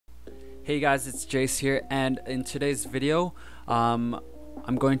Hey guys, it's Jace here, and in today's video I'm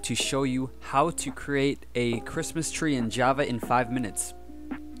going to show you how to create a Christmas tree in Java in 5 minutes.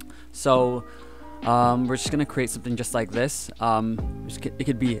 So we're just gonna create something just like this. It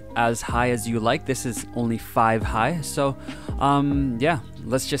could be as high as you like. This is only 5 high, so yeah,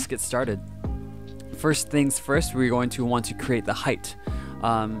 let's just get started. First things first, we're going to want to create the height.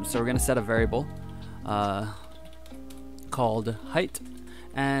 So we're gonna set a variable called height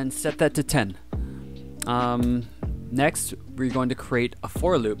and set that to 10. Next, we're going to create a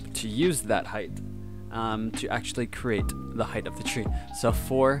for loop to use that height to actually create the height of the tree. So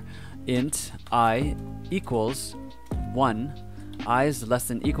for int I equals 1, I is less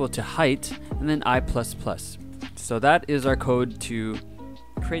than equal to height, and then I plus plus. So that is our code to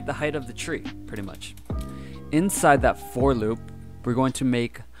create the height of the tree, pretty much. Inside that for loop, we're going to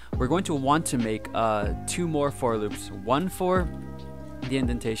want to make 2 more for loops. One for the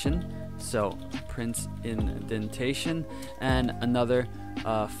indentation, so print indentation, and another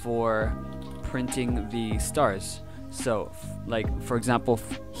for printing the stars. So like for example,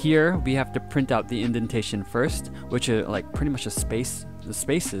 here we have to print out the indentation first, which are like pretty much the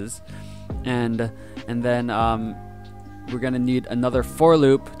spaces, and then we're gonna need another for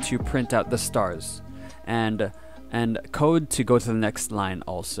loop to print out the stars, and code to go to the next line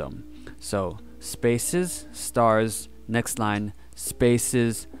also. So spaces, stars, next line,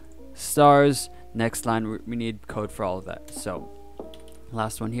 spaces, stars, next line. We need code for all of that. So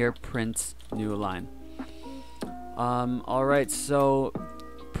last one here, print new line. Alright, so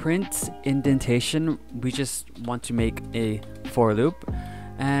print indentation, we just want to make a for loop,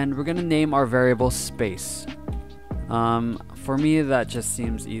 and we're gonna name our variable space. For me, that just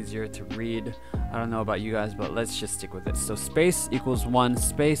seems easier to read. I don't know about you guys, but let's just stick with it. So space equals 1,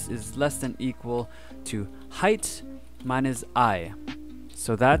 space is less than equal to height minus I.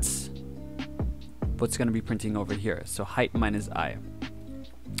 So that's what's going to be printing over here. So height minus I.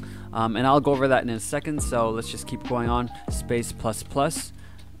 And I'll go over that in a second, so let's just keep going on. Space plus plus.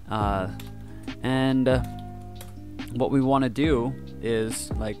 And what we want to do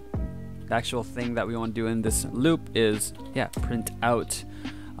is, like, the actual thing that we want to do in this loop is, yeah, print out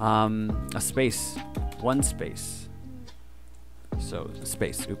a space, one space. So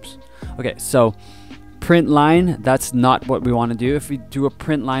space, oops. Okay, so print line, that's not what we want to do. If we do a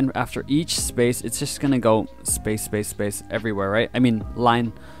print line after each space, it's just gonna go space, space, space everywhere, right? I mean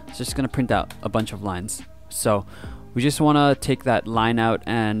line, it's just gonna print out a bunch of lines. So we just want to take that line out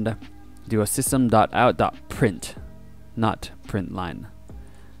and do a system.out.print, not print line.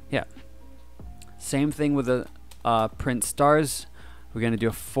 Yeah. Same thing with the print stars. We're going to do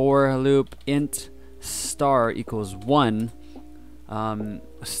a for loop, int star equals 1.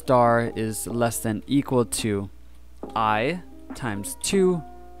 Star is less than equal to I times 2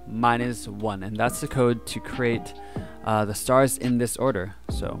 minus 1. And that's the code to create the stars in this order.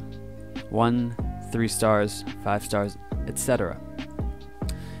 So 1, 3 stars, 5 stars, etc.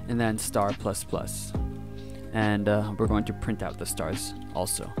 And then star plus plus. And we're going to print out the stars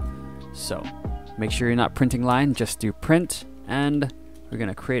also. So make sure you're not printing line, just do print, and we're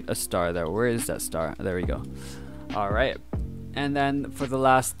gonna create a star there. Where is that star? There we go. Alright, and then for the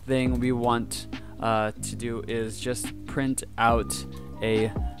last thing we want to do is just print out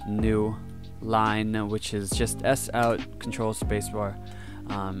a new line, which is just S out, control spacebar,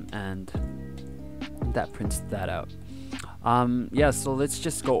 and that prints that out. Yeah, so let's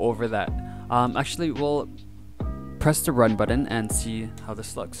just go over that. Actually, we'll press the run button and see how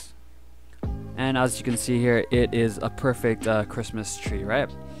this looks. And as you can see here, it is a perfect Christmas tree,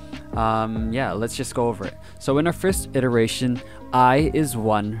 right? Yeah, let's just go over it. So in our first iteration, I is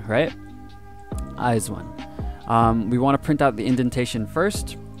 1, right? I is 1. We want to print out the indentation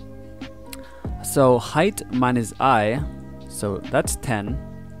first. So height minus I, so that's 10.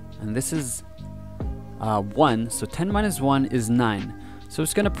 And this is 1, so 10 minus 1 is 9. So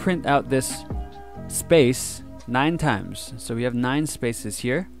it's going to print out this space 9 times. So we have 9 spaces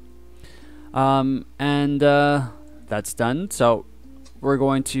here. That's done. So we're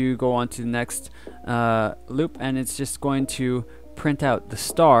going to go on to the next loop, and it's just going to print out the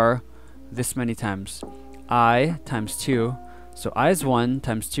star this many times. I times 2, so I is 1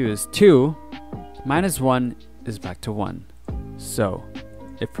 times 2 is 2, minus 1 is back to 1. So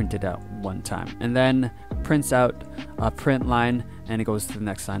it printed out 1 time, and then prints out a print line, and it goes to the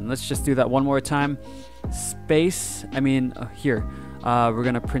next line. Let's just do that one more time. Space, here. We're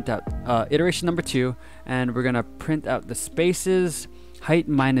gonna print out iteration number 2, and we're gonna print out the spaces. Height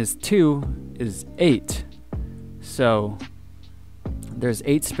minus 2 is 8, so there's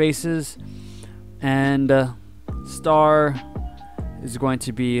 8 spaces, and star is going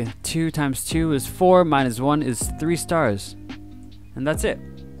to be 2 times 2 is 4 minus 1 is 3 stars. And that's it.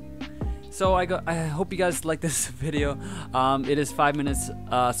 So I hope you guys like this video. It is 5 minutes,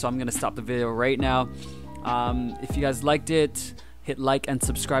 so I'm gonna stop the video right now. If you guys liked it, hit like and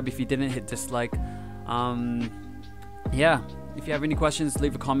subscribe. If you didn't, hit dislike. Yeah, if you have any questions,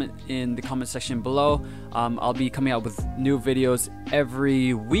 leave a comment in the comment section below. I'll be coming out with new videos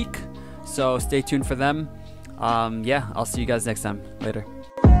every week, so stay tuned for them. Yeah, I'll see you guys next time. Later.